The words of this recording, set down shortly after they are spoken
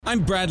I'm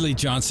Bradley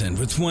Johnson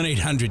with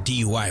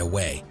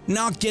 1-800-DUI-AWAY.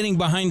 Not getting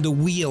behind the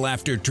wheel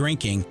after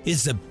drinking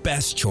is the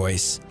best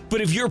choice.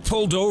 But if you're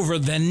pulled over,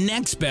 the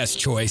next best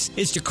choice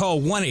is to call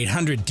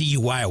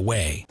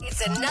 1-800-DUI-AWAY.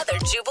 It's another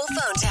Jubal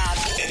phone tab.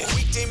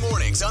 Weekday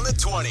mornings on the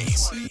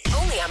 20s.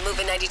 Only on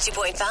Moving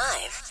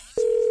 92.5.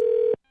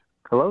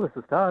 Hello, this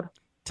is Todd.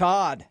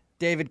 Todd,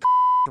 David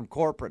from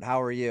corporate. How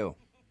are you?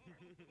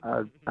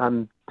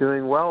 I'm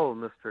doing well,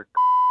 Mr.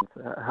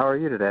 How are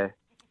you today,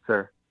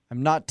 sir?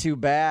 I'm not too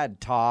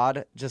bad,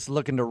 Todd. Just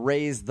looking to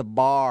raise the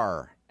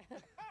bar.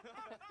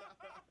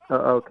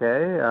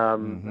 Okay.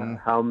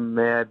 How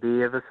may I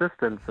be of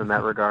assistance in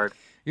that regard?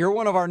 You're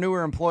one of our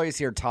newer employees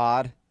here,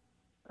 Todd.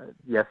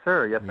 Yes,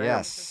 sir. Yes, I am.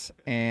 Yes,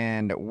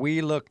 and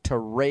we look to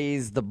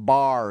raise the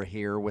bar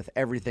here with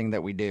everything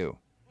that we do.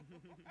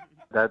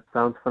 That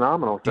sounds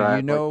phenomenal, Do sir.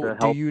 you know?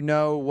 Do you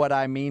know what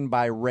I mean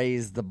by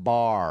raise the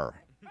bar?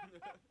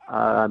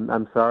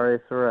 I'm sorry,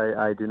 sir.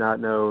 I do not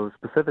know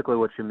specifically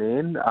what you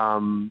mean.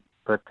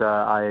 But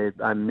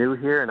I'm new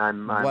here,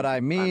 and What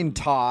I mean,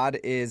 Todd,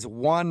 is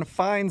one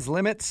finds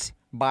limits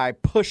by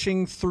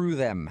pushing through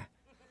them.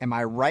 Am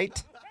I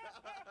right?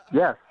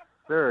 Yes,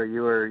 sir.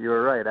 You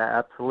were right.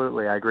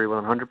 Absolutely, I agree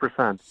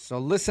 100%. So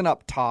listen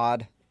up,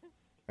 Todd.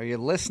 Are you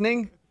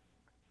listening?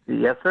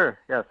 Yes, sir.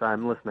 Yes,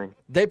 I'm listening.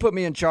 They put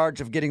me in charge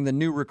of getting the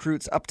new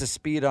recruits up to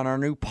speed on our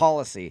new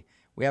policy.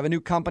 We have a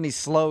new company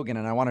slogan,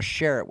 and I want to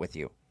share it with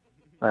you.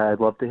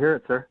 I'd love to hear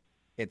it, sir.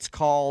 It's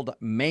called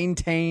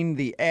Maintain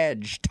the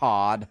Edge,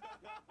 Todd.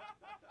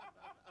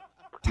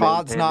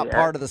 Todd's not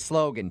part of the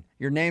slogan.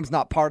 Your name's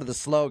not part of the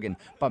slogan,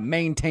 but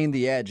Maintain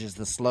the Edge is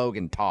the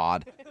slogan,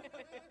 Todd.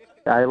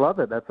 I love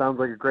it. That sounds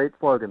like a great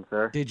slogan,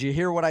 sir. Did you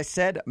hear what I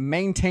said?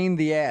 Maintain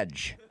the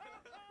edge.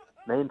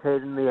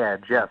 Maintaining the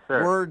edge. Yes,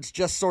 sir. Words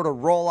just sort of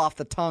roll off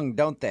the tongue,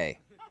 don't they?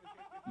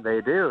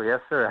 They do.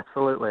 Yes, sir.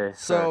 Absolutely.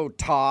 So,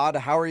 Todd,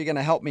 how are you going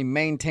to help me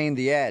maintain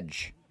the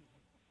edge?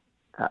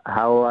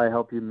 How will I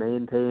help you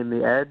maintain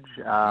the edge?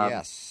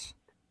 Yes.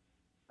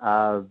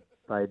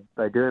 By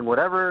doing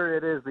whatever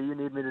it is that you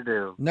need me to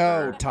do.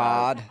 No,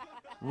 Todd.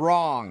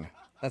 Wrong.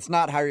 That's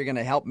not how you're going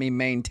to help me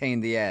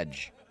maintain the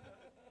edge.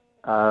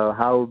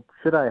 How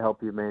should I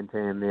help you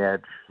maintain the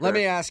edge? Let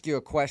me ask you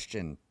a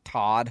question,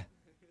 Todd.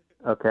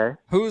 Okay.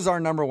 Who's our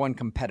number one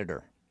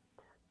competitor?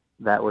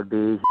 That would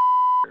be...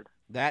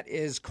 That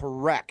is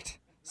correct.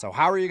 So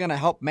how are you going to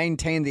help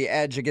maintain the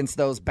edge against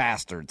those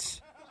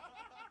bastards?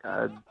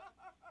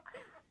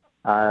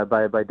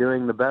 By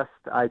doing the best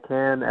I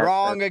can.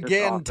 Wrong at this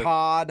again, office.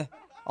 Todd.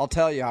 I'll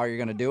tell you how you're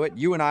going to do it.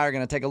 You and I are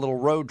going to take a little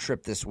road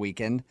trip this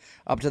weekend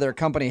up to their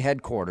company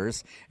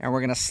headquarters, and we're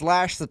going to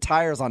slash the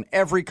tires on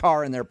every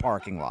car in their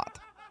parking lot.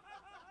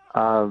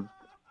 I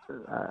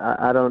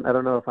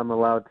don't know if I'm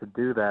allowed to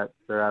do that,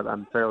 sir.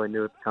 I'm fairly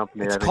new at the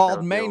company. It's I think called that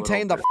would be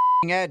Maintain the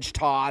Edge,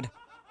 Todd.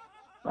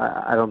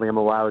 I don't think I'm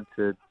allowed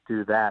to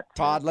do that.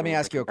 Todd, let me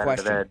ask you a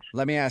question. Edge.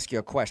 Let me ask you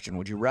a question.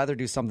 Would you rather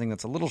do something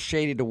that's a little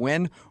shady to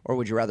win, or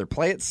would you rather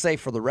play it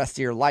safe for the rest of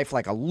your life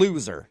like a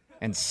loser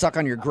and suck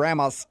on your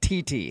grandma's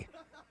TT? You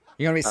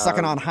going to be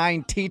sucking on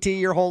hind TT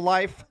your whole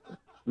life?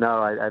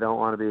 No, I don't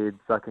want to be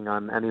sucking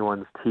on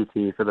anyone's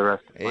TT for the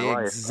rest of my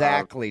life.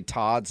 Exactly,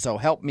 Todd. So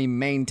help me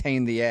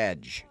maintain the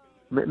edge.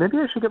 Maybe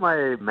I should get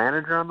my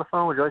manager on the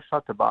phone. Would you like to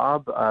talk to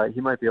Bob?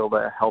 He might be able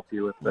to help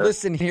you with this.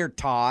 Listen here,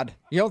 Todd.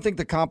 You don't think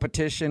the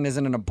competition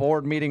isn't in a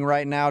board meeting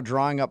right now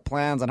drawing up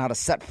plans on how to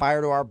set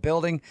fire to our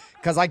building?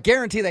 Because I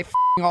guarantee they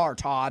are,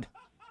 Todd.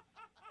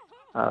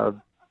 Not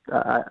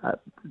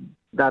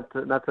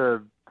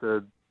to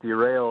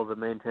derail the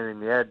maintaining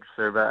the edge,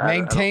 sir. But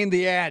Maintain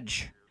the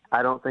edge.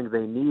 I don't think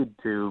they need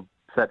to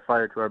set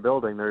fire to our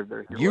building.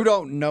 You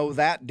don't know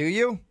that, do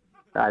you?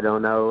 I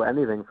don't know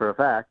anything for a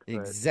fact. But...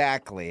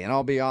 Exactly. And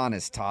I'll be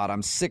honest, Todd,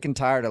 I'm sick and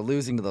tired of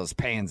losing to those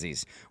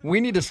pansies.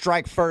 We need to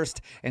strike first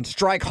and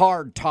strike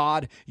hard,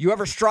 Todd. You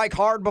ever strike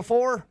hard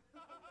before?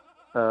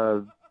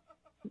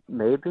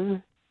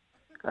 Maybe.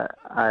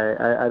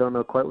 I don't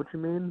know quite what you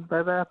mean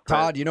by that. But...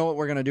 Todd, you know what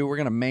we're going to do? We're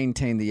going to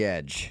maintain the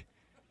edge.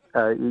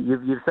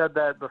 You've said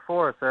that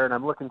before, sir, and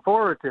I'm looking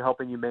forward to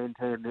helping you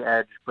maintain the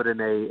edge, but in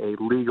a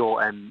legal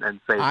and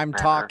safe I'm manner.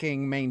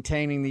 talking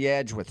maintaining the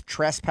edge with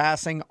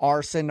trespassing,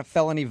 arson,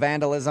 felony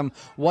vandalism,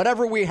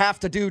 whatever we have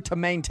to do to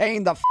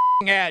maintain the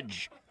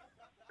edge.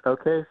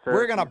 Okay, sir.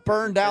 We're going to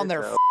burn down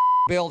their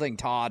building,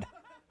 Todd.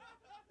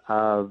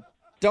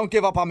 Don't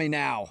give up on me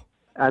now.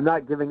 I'm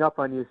not giving up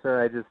on you,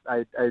 sir.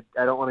 I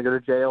don't want to go to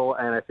jail,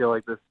 and I feel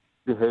like this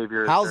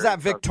behavior... How's that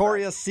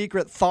Victoria's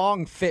Secret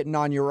thong fitting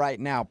on you right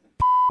now,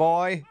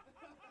 boy?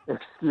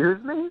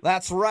 Excuse me?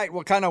 That's right.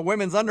 What kind of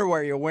women's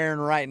underwear you wearing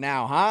right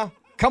now, huh?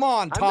 Come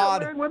on, Todd. I'm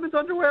not wearing women's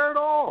underwear at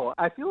all.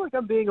 I feel like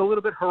I'm being a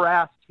little bit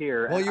harassed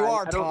here. Well, you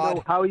are, I don't Todd.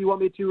 know how you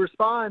want me to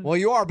respond. Well,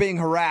 you are being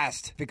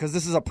harassed because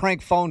this is a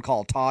prank phone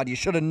call, Todd. You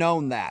should have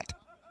known that.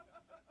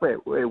 Wait,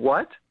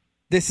 what?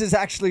 This is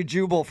actually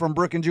Jubal from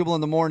Brook and Jubal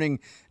in the Morning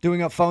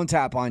doing a phone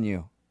tap on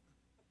you.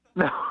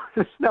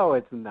 No,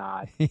 it's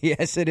not.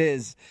 Yes, it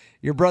is.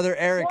 Your brother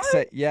Eric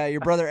your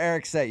brother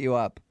Eric set you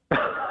up.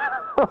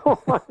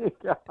 Oh my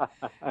God.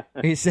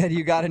 He said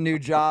you got a new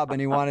job and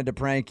he wanted to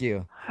prank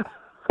you.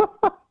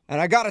 And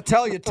I got to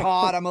tell you,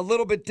 Todd, I'm a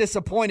little bit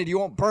disappointed you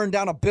won't burn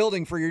down a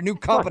building for your new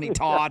company,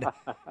 Todd.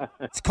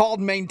 It's called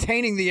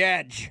Maintaining the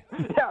Edge.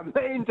 Yeah,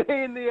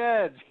 maintain the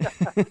edge.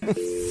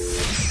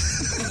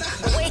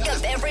 Wake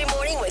up every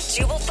morning with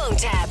Jubal phone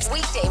tabs.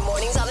 Weekday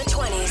mornings on the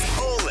 20s.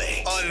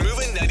 Only on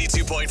Moving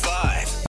 92.5.